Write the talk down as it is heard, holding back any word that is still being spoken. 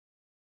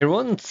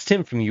Everyone, it's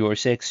Tim from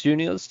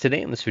YourSixGaming.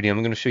 Today in this video, I'm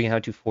going to show you how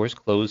to force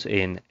close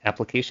an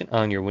application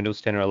on your Windows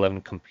 10 or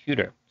 11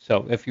 computer.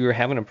 So if you're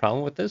having a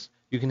problem with this,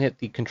 you can hit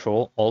the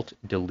Ctrl Alt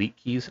Delete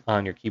keys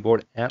on your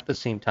keyboard at the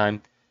same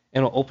time,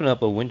 and it'll open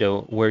up a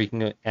window where you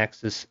can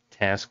access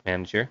Task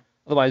Manager.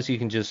 Otherwise, you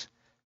can just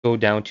go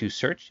down to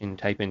Search and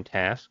type in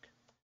Task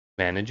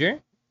Manager,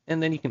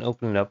 and then you can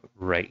open it up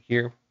right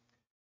here.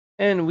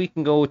 And we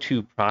can go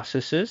to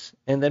Processes,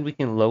 and then we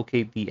can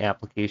locate the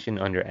application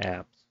under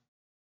Apps.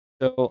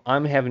 So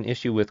I'm having an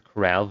issue with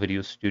Corel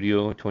Video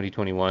Studio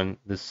 2021.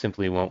 This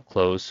simply won't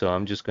close, so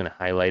I'm just going to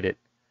highlight it,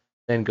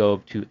 then go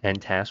up to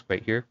End Task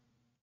right here,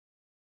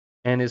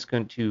 and it's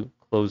going to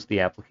close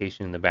the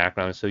application in the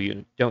background so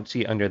you don't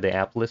see it under the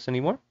app list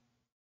anymore.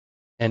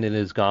 And it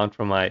is gone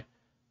from my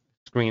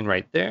screen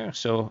right there,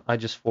 so I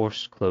just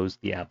force close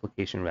the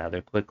application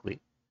rather quickly.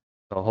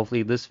 So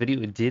hopefully this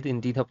video did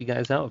indeed help you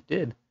guys out. If it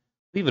did,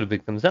 leave it a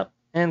big thumbs up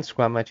and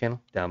subscribe to my channel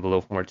down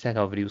below for more tech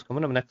videos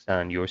coming up next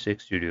on Your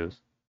Six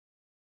Studios.